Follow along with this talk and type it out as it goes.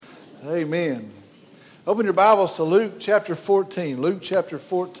Amen. Open your Bibles to Luke chapter 14. Luke chapter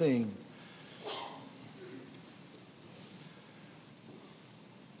 14.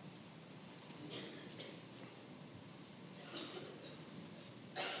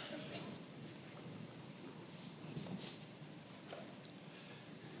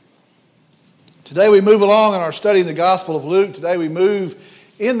 Today we move along in our study in the Gospel of Luke. Today we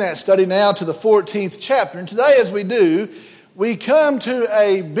move in that study now to the 14th chapter. And today as we do, we come to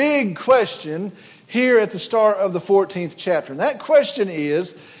a big question here at the start of the 14th chapter. And that question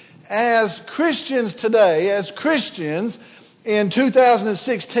is, as Christians today, as Christians in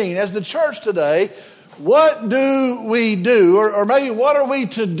 2016, as the church today, what do we do? Or maybe what are we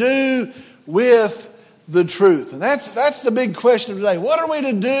to do with the truth? And that's the big question today. What are we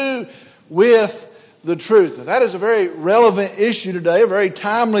to do with the truth? And that is a very relevant issue today, a very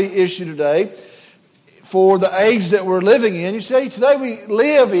timely issue today for the age that we're living in. You see, today we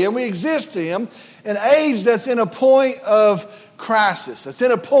live in, we exist in an age that's in a point of crisis, that's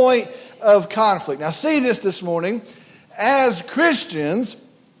in a point of conflict. Now see this morning. As Christians,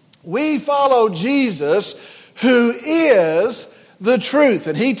 we follow Jesus, who is the truth.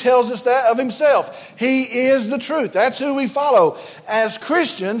 And he tells us that of himself. He is the truth. That's who we follow. As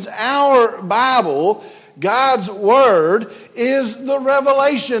Christians, our Bible, God's Word, is the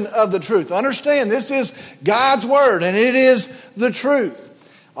revelation of the truth. Understand, this is God's Word, and it is the truth.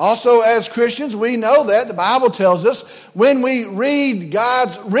 Also, as Christians, we know that the Bible tells us when we read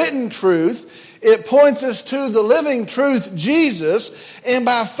God's written truth, it points us to the living truth, Jesus, and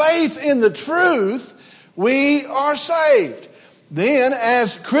by faith in the truth, we are saved. Then,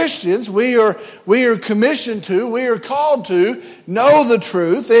 as Christians, we are commissioned to, we are called to know the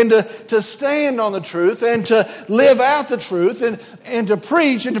truth and to stand on the truth and to live out the truth and to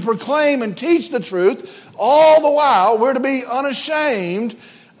preach and to proclaim and teach the truth. All the while, we're to be unashamed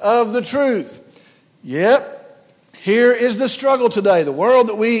of the truth. Yep, here is the struggle today. The world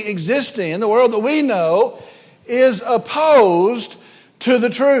that we exist in, the world that we know, is opposed to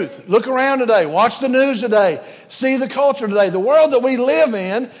the truth. Look around today. Watch the news today. See the culture today. The world that we live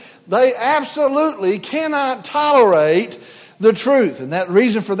in, they absolutely cannot tolerate the truth. And that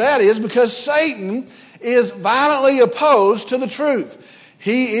reason for that is because Satan is violently opposed to the truth.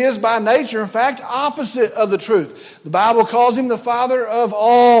 He is by nature, in fact, opposite of the truth. The Bible calls him the father of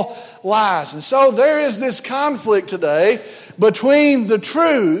all lies. And so there is this conflict today between the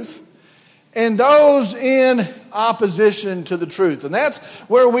truth and those in opposition to the truth. And that's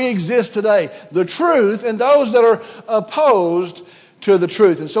where we exist today. The truth and those that are opposed to the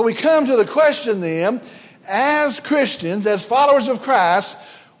truth. And so we come to the question then, as Christians, as followers of Christ,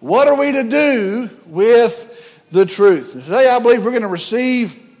 what are we to do with the truth? And today I believe we're going to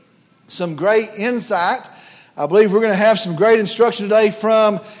receive some great insight. I believe we're going to have some great instruction today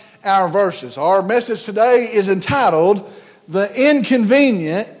from our verses. Our message today is entitled, The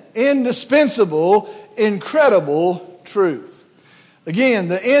Inconvenient, Indispensable, Incredible Truth. Again,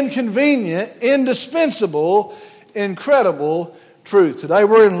 the inconvenient, indispensable, incredible truth. Today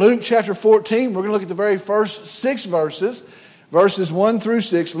we're in Luke chapter 14. We're going to look at the very first 6 verses, verses 1 through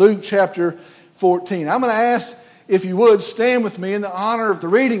 6, Luke chapter 14. I'm going to ask, if you would, stand with me in the honor of the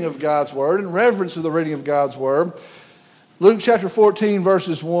reading of God's Word, in reverence of the reading of God's Word. Luke chapter 14,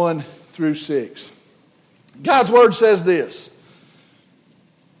 verses 1 through 6. God's Word says this.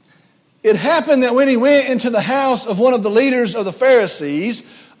 It happened that when he went into the house of one of the leaders of the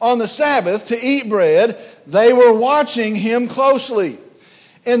Pharisees on the Sabbath to eat bread, they were watching him closely.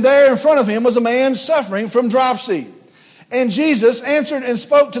 And there in front of him was a man suffering from dropsy. And Jesus answered and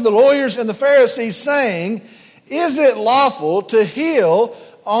spoke to the lawyers and the Pharisees, saying, Is it lawful to heal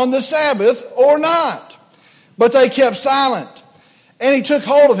on the Sabbath or not? But they kept silent. And he took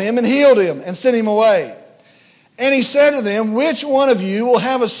hold of him and healed him and sent him away. And he said to them, Which one of you will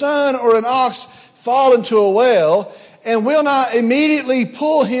have a son or an ox fall into a well and will not immediately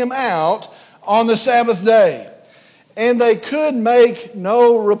pull him out on the Sabbath day? And they could make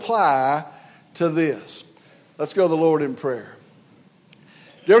no reply to this. Let's go to the Lord in prayer.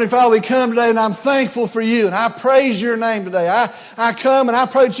 Dear Heavenly Father, we come today and I'm thankful for you and I praise your name today. I come and I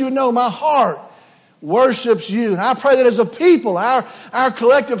pray that you would know my heart worships you. And I pray that as a people, our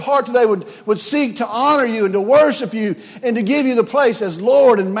collective heart today would seek to honor you and to worship you and to give you the place as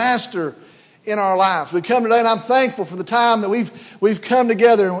Lord and Master in our lives. We come today and I'm thankful for the time that we've come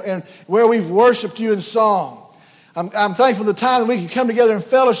together and where we've worshiped you in song. I'm thankful for the time that we can come together in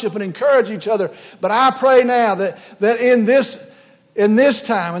fellowship and encourage each other. But I pray now that in this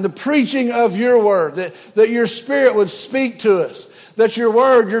time, in the preaching of your word, that your Spirit would speak to us, that your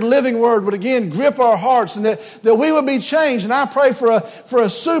word, your living word, would again grip our hearts and that we would be changed. And I pray for a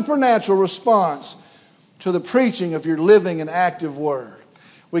supernatural response to the preaching of your living and active word.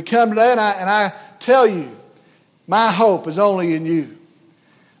 We come today and I tell you, my hope is only in you.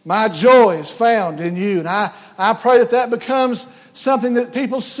 My joy is found in you. And I pray that becomes something that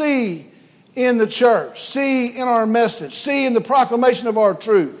people see in the church, see in our message, see in the proclamation of our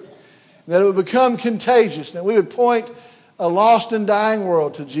truth. That it would become contagious, that we would point a lost and dying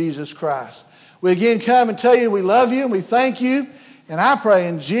world to Jesus Christ. We again come and tell you we love you and we thank you. And I pray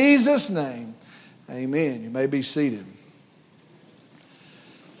in Jesus' name, amen. You may be seated.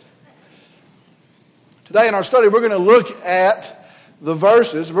 Today in our study, we're going to look at the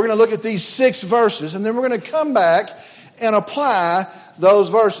verses. We're going to look at these 6 verses, and then we're going to come back and apply those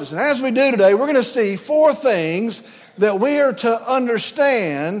verses. And as we do today, we're going to see 4 things that we are to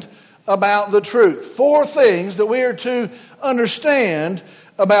understand about the truth. 4 things that we are to understand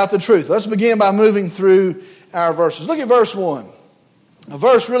about the truth. Let's begin by moving through our verses. Look at verse 1. A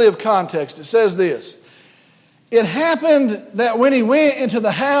verse really of context. It says this: "It happened that when he went into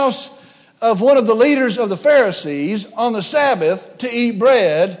the house of one of the leaders of the Pharisees on the Sabbath to eat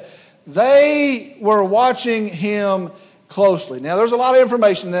bread, they were watching him closely." Now there's a lot of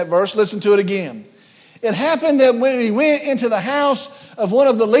information in that verse. Listen to it again. It happened that when he went into the house of one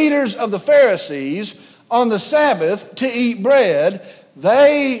of the leaders of the Pharisees on the Sabbath to eat bread,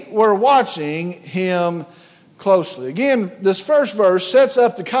 they were watching him closely. Again, this first verse sets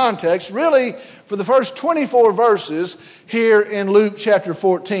up the context really for the first 24 verses here in Luke chapter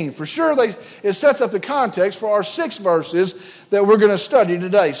 14. For sure, it sets up the context for our 6 verses that we're going to study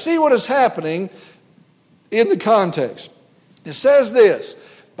today. See what is happening in the context. It says this.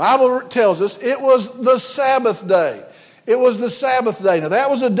 The Bible tells us it was the Sabbath day. It was the Sabbath day. Now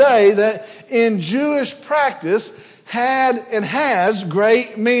that was a day that in Jewish practice had and has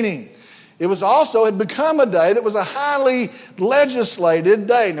great meaning. It had become a day that was a highly legislated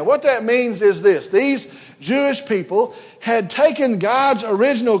day. Now what that means is this. These Jewish people had taken God's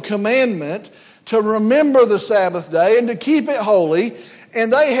original commandment to remember the Sabbath day and to keep it holy,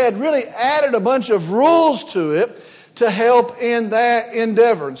 and they had really added a bunch of rules to it to help in that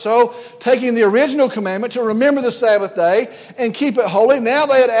endeavor. And so, taking the original commandment to remember the Sabbath day and keep it holy, now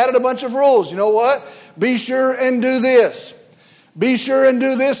they had added a bunch of rules. You know what? Be sure and do this. Be sure and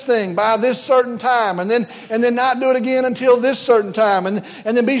do this thing by this certain time, and then not do it again until this certain time, and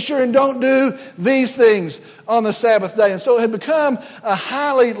then be sure and don't do these things on the Sabbath day. And so it had become a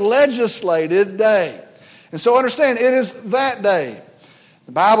highly legislated day. And so understand, it is that day.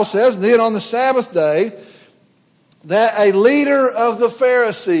 The Bible says, then on the Sabbath day, that a leader of the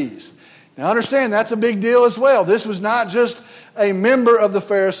Pharisees. Now understand, that's a big deal as well. This was not just a member of the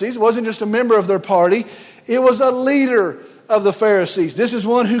Pharisees. It wasn't just a member of their party. It was a leader of the Pharisees. This is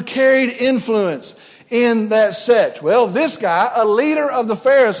one who carried influence in that sect. Well, this guy, a leader of the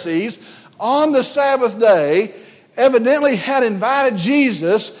Pharisees, on the Sabbath day, evidently had invited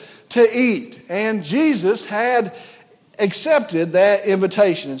Jesus to eat. And Jesus had accepted that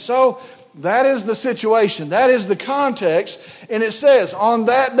invitation. And so that is the situation. That is the context. And it says, on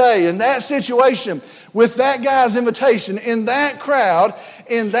that day, in that situation, with that guy's invitation, in that crowd,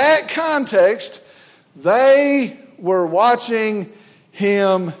 in that context, they were watching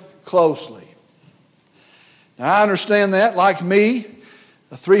him closely. Now, I understand that, like me,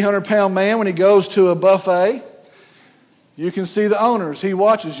 a 300-pound man, when he goes to a buffet, you can see the owner as he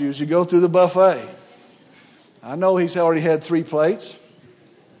watches you as you go through the buffet. I know he's already had 3 plates.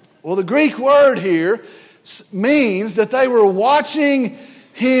 Well, the Greek word here means that they were watching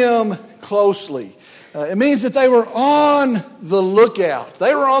him closely. It means that they were on the lookout.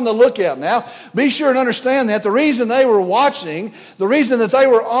 They were on the lookout. Now, be sure and understand that the reason they were watching, the reason that they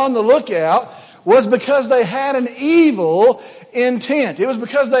were on the lookout was because they had an evil intent. It was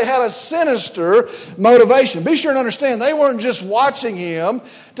because they had a sinister motivation. Be sure and understand, they weren't just watching him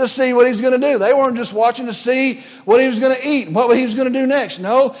to see what he's going to do. They weren't just watching to see what he was going to eat and what he was going to do next.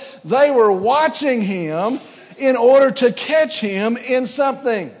 No, they were watching him in order to catch him in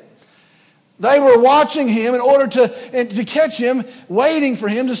something. They were watching him in order to catch him, waiting for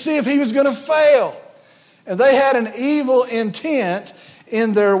him to see if he was going to fail. And they had an evil intent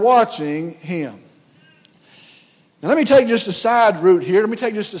in their watching him. Now let me take just a side route here. Let me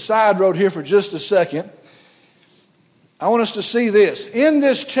take just a side road here for just a second. I want us to see this. In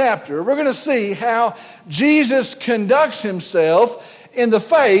this chapter, we're going to see how Jesus conducts himself in the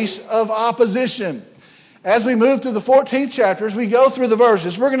face of opposition. As we move through the 14th chapter, as we go through the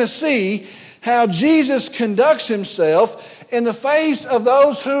verses, we're going to see how Jesus conducts himself in the face of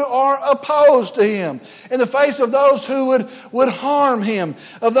those who are opposed to him, in the face of those who would harm him,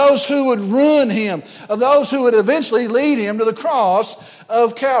 of those who would ruin him, of those who would eventually lead him to the cross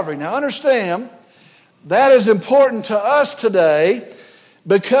of Calvary. Now understand, that is important to us today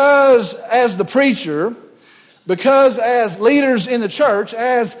because as the preacher, because as leaders in the church,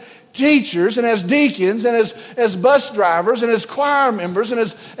 as teachers and as deacons and as bus drivers and as choir members and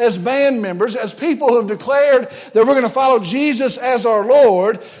as band members, as people who have declared that we're going to follow Jesus as our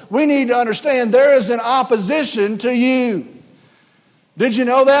Lord, we need to understand there is an opposition to you. Did you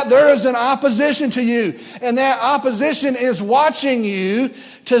know that? There is an opposition to you. And that opposition is watching you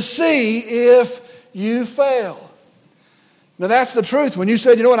to see if you fail. Now that's the truth. When you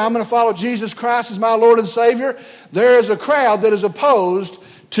said, you know what, I'm going to follow Jesus Christ as my Lord and Savior, there is a crowd that is opposed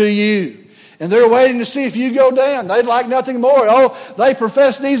to you. And they're waiting to see if you go down. They'd like nothing more. Oh, they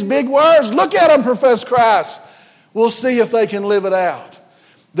profess these big words. Look at them profess Christ. We'll see if they can live it out.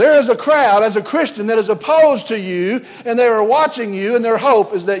 There is a crowd as a Christian that is opposed to you, and they are watching you, and their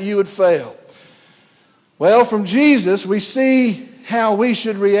hope is that you would fail. Well, from Jesus, we see how we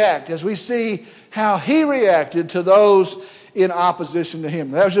should react, as we see how he reacted to those in opposition to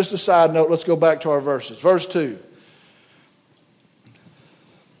him. That was just a side note. Let's go back to our verses. Verse 2.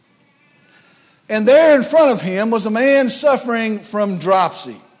 And there in front of him was a man suffering from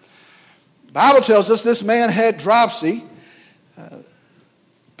dropsy. The Bible tells us this man had dropsy.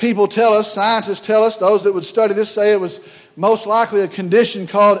 People tell us, scientists tell us, those that would study this say it was most likely a condition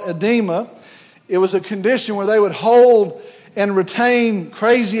called edema. It was a condition where they would hold and retain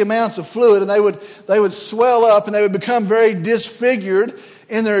crazy amounts of fluid, and they would swell up and they would become very disfigured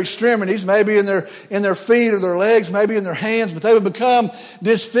in their extremities, maybe in their feet or their legs, maybe in their hands, but they would become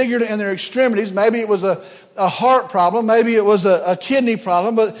disfigured in their extremities. Maybe it was a heart problem, maybe it was a kidney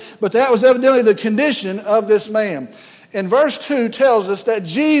problem, but that was evidently the condition of this man. And verse 2 tells us that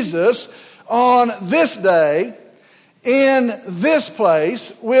Jesus, on this day, in this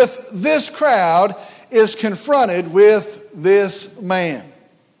place, with this crowd, is confronted with this man.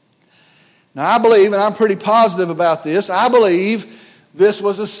 Now I believe, and I'm pretty positive about this, I believe this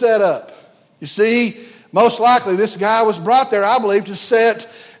was a setup. You see, most likely this guy was brought there, I believe, to set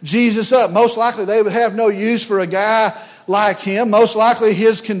Jesus up. Most likely they would have no use for a guy like him. Most likely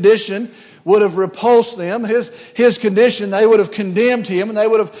his condition would have repulsed them. His condition, they would have condemned him, and they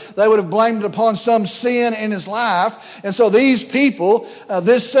would have blamed it upon some sin in his life. And so these people,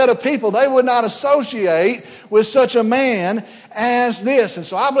 this set of people, they would not associate with such a man as this. And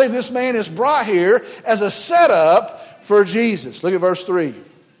so I believe this man is brought here as a setup for Jesus. Look at verse 3.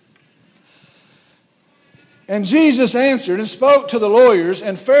 And Jesus answered and spoke to the lawyers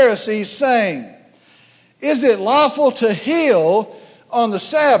and Pharisees, saying, Is it lawful to heal on the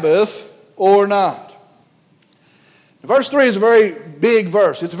Sabbath or not? Verse 3 is a very big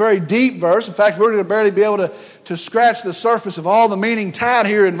verse. It's a very deep verse. In fact, we're going to barely be able to scratch the surface of all the meaning tied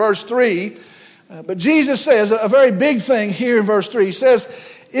here in verse 3. But Jesus says a very big thing here in verse 3. He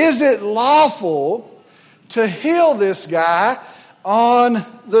says, Is it lawful to heal this guy on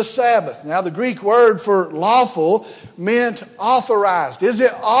the Sabbath? Now, the Greek word for lawful meant authorized. Is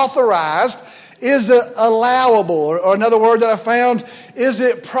it authorized? Is it allowable? Or another word that I found, is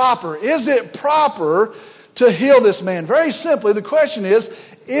it proper? Is it proper to heal this man? Very simply, the question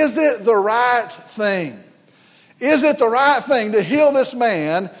is it the right thing? Is it the right thing to heal this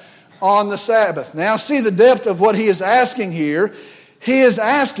man on the Sabbath? Now, see the depth of what he is asking here. He is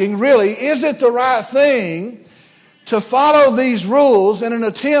asking, really, is it the right thing to follow these rules in an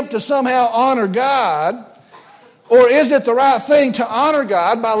attempt to somehow honor God? Or is it the right thing to honor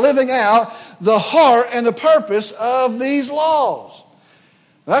God by living out the heart and the purpose of these laws?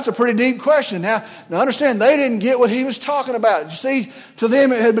 That's a pretty deep question. Now understand, they didn't get what he was talking about. You see, to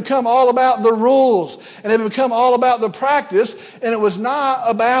them it had become all about the rules, and it had become all about the practice, and it was not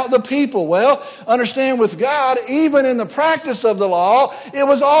about the people. Well, understand, with God, even in the practice of the law, it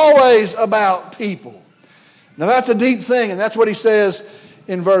was always about people. Now that's a deep thing, and that's what he says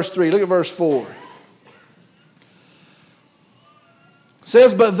in verse 3. Look at verse 4. It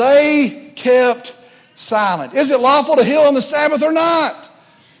says, But they kept silent. Is it lawful to heal on the Sabbath or not?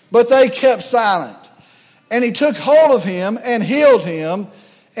 But they kept silent. And he took hold of him and healed him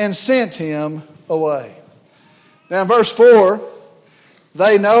and sent him away. Now in verse 4,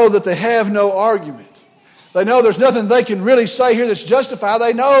 they know that they have no argument. They know there's nothing they can really say here that's justified.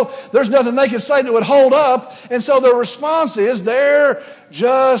 They know there's nothing they can say that would hold up. And so their response is they're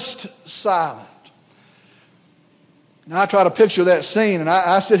just silent. And I try to picture that scene, and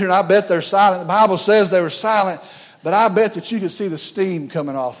I sit here and I bet they're silent. The Bible says they were silent, but I bet that you could see the steam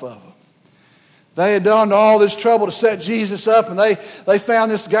coming off of them. They had done all this trouble to set Jesus up, and they found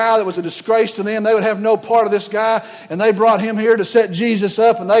this guy that was a disgrace to them. They would have no part of this guy, and they brought him here to set Jesus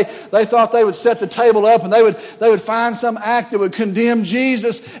up, and they thought they would set the table up, and they would find some act that would condemn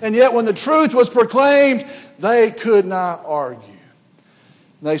Jesus, and yet when the truth was proclaimed, they could not argue.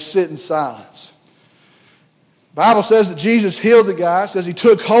 They sit in silence. The Bible says that Jesus healed the guy. It says he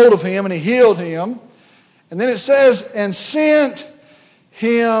took hold of him and he healed him. And then it says, and sent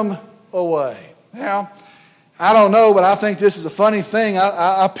him away. Now, I don't know, but I think this is a funny thing.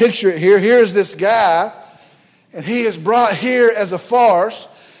 I picture it here. Here's this guy, and he is brought here as a farce.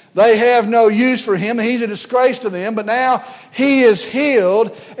 They have no use for him. He's a disgrace to them, but now he is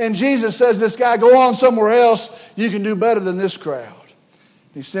healed, and Jesus says, this guy, go on somewhere else. You can do better than this crowd.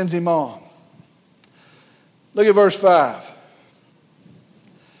 He sends him on. Look at verse 5.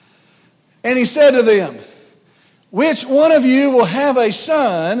 And he said to them, which one of you will have a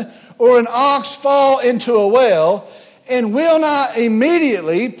son or an ox fall into a well and will not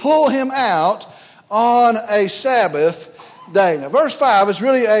immediately pull him out on a Sabbath day? Now, verse 5 is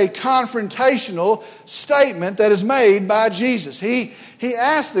really a confrontational statement that is made by Jesus. He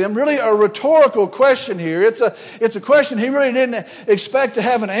asked them really a rhetorical question here. It's a question he really didn't expect to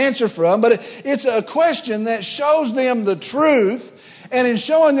have an answer from, but it's a question that shows them the truth, and in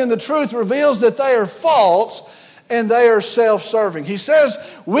showing them the truth reveals that they are false and they are self-serving. He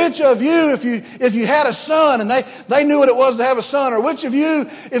says, which of you, if you had a son, and they knew what it was to have a son, or which of you,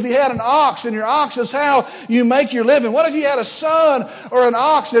 if you had an ox, and your ox is how you make your living. What if you had a son or an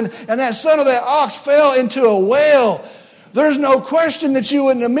ox, and that son or that ox fell into a well? There's no question that you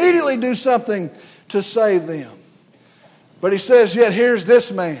wouldn't immediately do something to save them. But he says, yet here's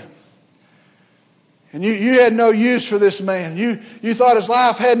this man. And you had no use for this man. You thought his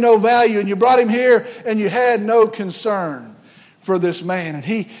life had no value, and you brought him here and you had no concern for this man. And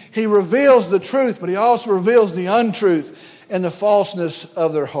he reveals the truth, but he also reveals the untruth and the falseness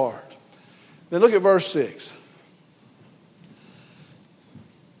of their heart. Then look at verse 6.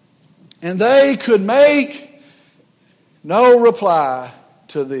 And they could make no reply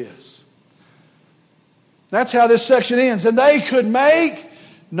to this. That's how this section ends. And they could make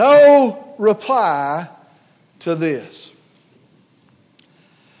no reply to this.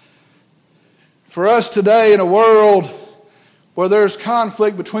 For us today, in a world where there's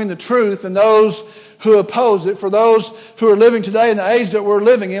conflict between the truth and those who oppose it, for those who are living today in the age that we're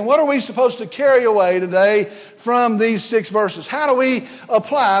living in, what are we supposed to carry away today from these 6 verses? How do we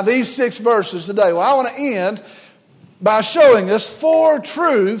apply these 6 verses today? Well, I want to end by showing us 4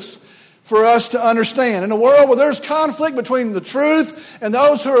 truths for us to understand. In a world where there's conflict between the truth and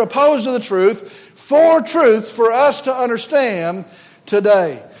those who are opposed to the truth, 4 truths for us to understand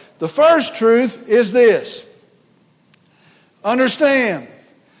today. The first truth is this. Understand,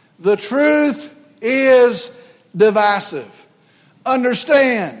 the truth is divisive.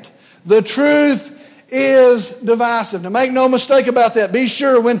 Understand, the truth is divisive. Now make no mistake about that. Be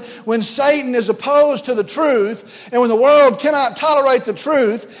sure when Satan is opposed to the truth, and when the world cannot tolerate the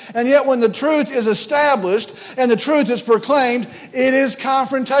truth, and yet when the truth is established and the truth is proclaimed, it is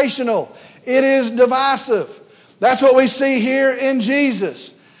confrontational. It is divisive. That's what we see here in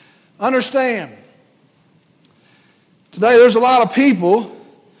Jesus. Understand, today there's a lot of people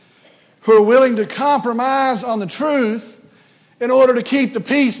who are willing to compromise on the truth in order to keep the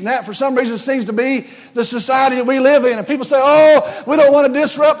peace. And that, for some reason, seems to be the society that we live in. And people say, oh, we don't want to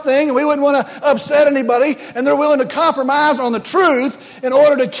disrupt things, and we wouldn't want to upset anybody. And they're willing to compromise on the truth in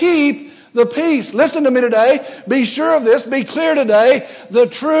order to keep the peace. Listen to me today. Be sure of this. Be clear today. The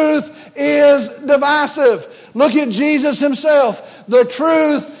truth is divisive. Look at Jesus himself. The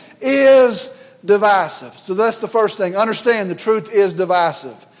truth is divisive. So that's the first thing. Understand, the truth is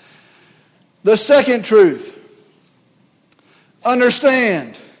divisive. The second truth.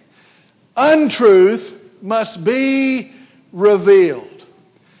 Understand, untruth must be revealed.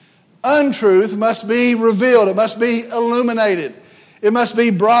 Untruth must be revealed. It must be illuminated. It must be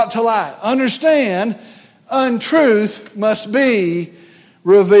brought to light. Understand, untruth must be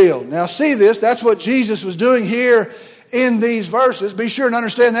revealed. Now see this, that's what Jesus was doing here in these verses. Be sure and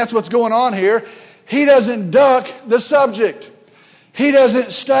understand that's what's going on here. He doesn't duck the subject. He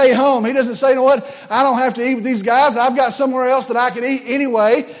doesn't stay home. He doesn't say, you know what, I don't have to eat with these guys. I've got somewhere else that I can eat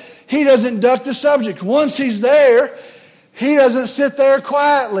anyway. He doesn't duck the subject. Once he's there, he doesn't sit there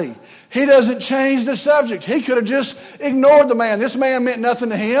quietly. He doesn't change the subject. He could have just ignored the man. This man meant nothing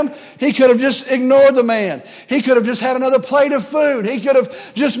to him. He could have just ignored the man. He could have just had another plate of food. He could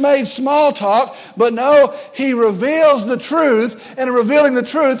have just made small talk. But no, he reveals the truth. And in revealing the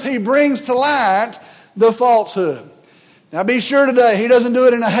truth, he brings to light the falsehood. Now be sure today, he doesn't do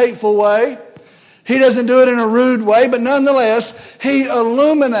it in a hateful way. He doesn't do it in a rude way. But nonetheless, he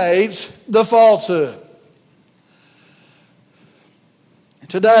illuminates the falsehood.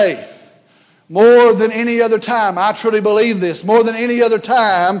 Today, more than any other time, I truly believe this, more than any other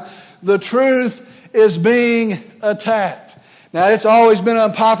time, the truth is being attacked. Now, it's always been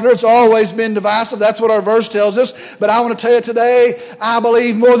unpopular. It's always been divisive. That's what our verse tells us. But I want to tell you today, I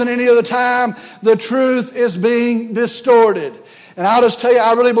believe more than any other time, the truth is being distorted. And I'll just tell you,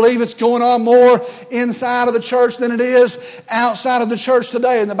 I really believe it's going on more inside of the church than it is outside of the church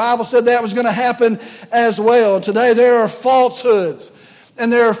today. And the Bible said that was going to happen as well. And today there are falsehoods.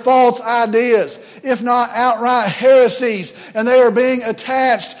 And there are false ideas, if not outright heresies, and they are being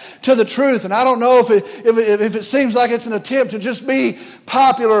attached to the truth. And I don't know if it seems like it's an attempt to just be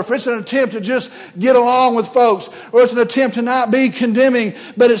popular, if it's an attempt to just get along with folks, or it's an attempt to not be condemning.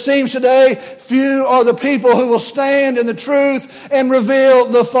 But it seems today few are the people who will stand in the truth and reveal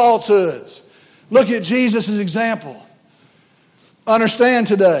the falsehoods. Look at Jesus' example. Understand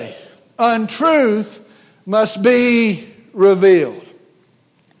today, untruth must be revealed.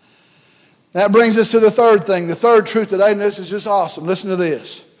 That brings us to the third thing, the third truth today, and this is just awesome. Listen to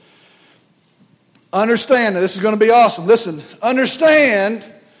this. Understand, this is going to be awesome. Listen, understand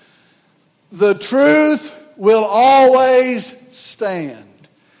the truth will always stand.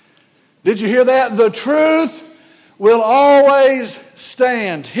 Did you hear that? The truth will always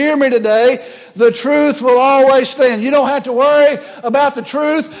stand. Hear me today. The truth will always stand. You don't have to worry about the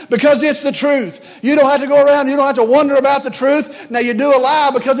truth because it's the truth. You don't have to go around, you don't have to wonder about the truth. Now you do a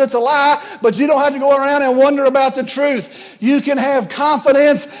lie because it's a lie, but you don't have to go around and wonder about the truth. You can have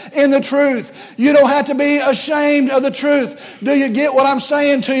confidence in the truth. You don't have to be ashamed of the truth. Do you get what I'm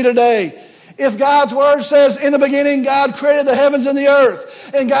saying to you today? If God's Word says, in the beginning, God created the heavens and the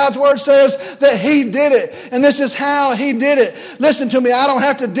earth, and God's Word says that He did it, and this is how He did it. Listen to me, I don't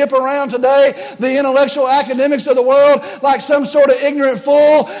have to dip around today the intellectual academics of the world like some sort of ignorant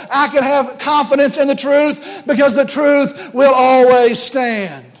fool. I can have confidence in the truth because the truth will always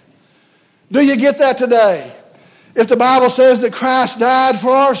stand. Do you get that today? If the Bible says that Christ died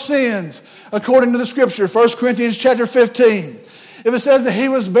for our sins, according to the Scripture, 1 Corinthians chapter 15, if it says that He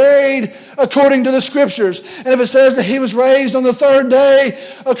was buried according to the Scriptures, and if it says that He was raised on the third day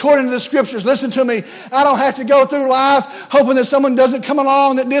according to the Scriptures, listen to me, I don't have to go through life hoping that someone doesn't come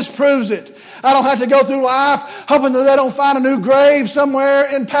along that disproves it. I don't have to go through life hoping that they don't find a new grave somewhere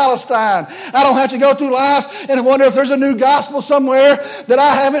in Palestine. I don't have to go through life and wonder if there's a new gospel somewhere that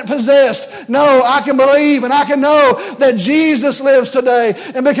I haven't possessed. No, I can believe and I can know that Jesus lives today.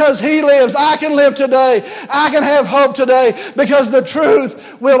 And because He lives, I can live today. I can have hope today because the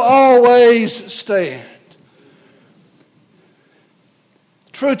truth will always stand.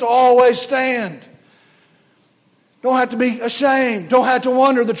 Truth will always stand. Don't have to be ashamed. Don't have to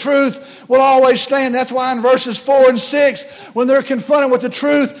wonder. The truth will always stand. That's why in verses 4 and 6, when they're confronted with the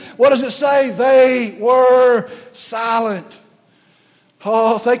truth, what does it say? They were silent.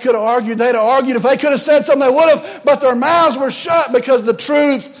 Oh, if they could have argued, they'd have argued. If they could have said something, they would have. But their mouths were shut because the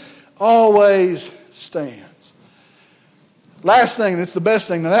truth always stands. Last thing, and it's the best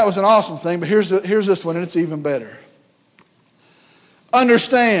thing. Now that was an awesome thing, but here's this one, and it's even better.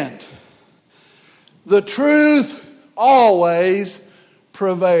 Understand, the truth always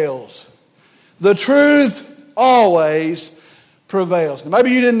prevails. The truth always prevails. Now, maybe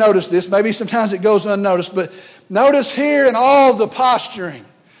you didn't notice this. Maybe sometimes it goes unnoticed. But notice here in all the posturing,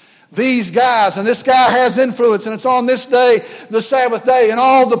 these guys, and this guy has influence, and it's on this day, the Sabbath day, and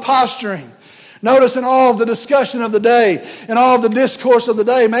all the posturing. Notice in all of the discussion of the day and all of the discourse of the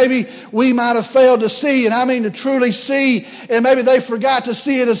day, maybe we might have failed to see, and I mean to truly see, and maybe they forgot to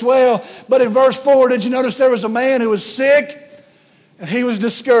see it as well. But in verse 4, did you notice there was a man who was sick and he was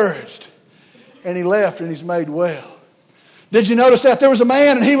discouraged and he left and he's made well? Did you notice that? There was a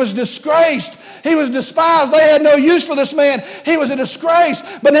man and he was disgraced. He was despised. They had no use for this man. He was a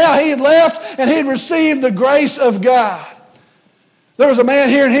disgrace, but now he had left and he had received the grace of God. There was a man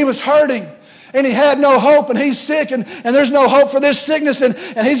here and he was hurting. And he had no hope, and he's sick, and there's no hope for this sickness, and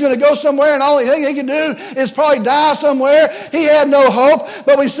he's going to go somewhere, and the only thing he can do is probably die somewhere. He had no hope,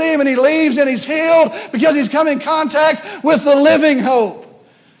 but we see him, and he leaves, and he's healed because he's come in contact with the living hope.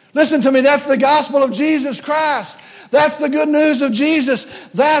 Listen to me, that's the gospel of Jesus Christ. That's the good news of Jesus.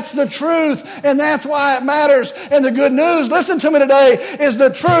 That's the truth, and that's why it matters. And the good news, listen to me today, is the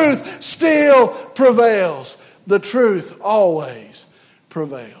truth still prevails. The truth always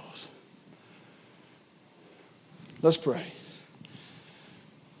prevails. Let's pray.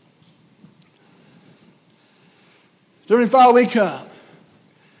 Dear Heavenly Father, we come,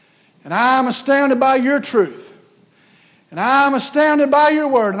 and I'm astounded by your truth. And I'm astounded by your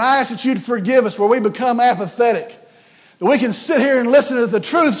word. And I ask that you'd forgive us where we become apathetic. That we can sit here and listen to that the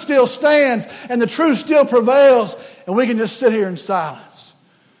truth still stands and the truth still prevails. And we can just sit here in silence.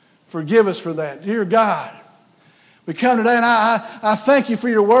 Forgive us for that. Dear God, we come today and I thank you for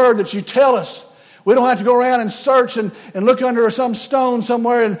your word that you tell us. We don't have to go around and search and look under some stone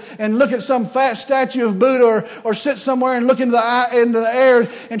somewhere and look at some fat statue of Buddha or sit somewhere and look into the air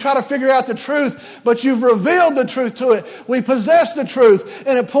and try to figure out the truth. But you've revealed the truth to it. We possess the truth,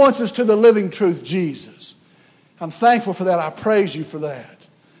 and it points us to the living truth, Jesus. I'm thankful for that. I praise you for that.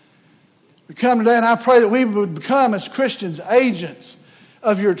 We come today and I pray that we would become, as Christians, agents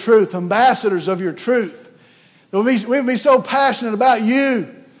of your truth, ambassadors of your truth. That we would be so passionate about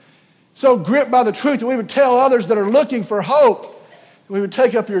you, so gripped by the truth that we would tell others that are looking for hope, that we would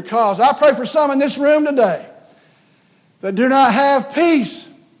take up your cause. I pray for some in this room today that do not have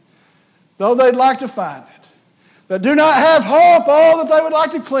peace, though they'd like to find it. That do not have hope, that they would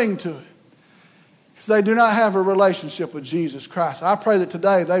like to cling to it. Because they do not have a relationship with Jesus Christ. I pray that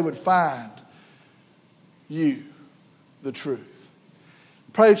today they would find you, the truth.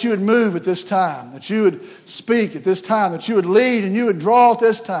 Pray that you would move at this time, that you would speak at this time, that you would lead and you would draw at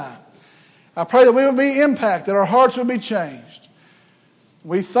this time. I pray that we would be impacted, that our hearts would be changed.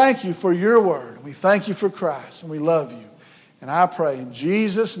 We thank you for your word. We thank you for Christ, and we love you. And I pray in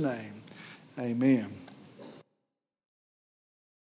Jesus' name, amen.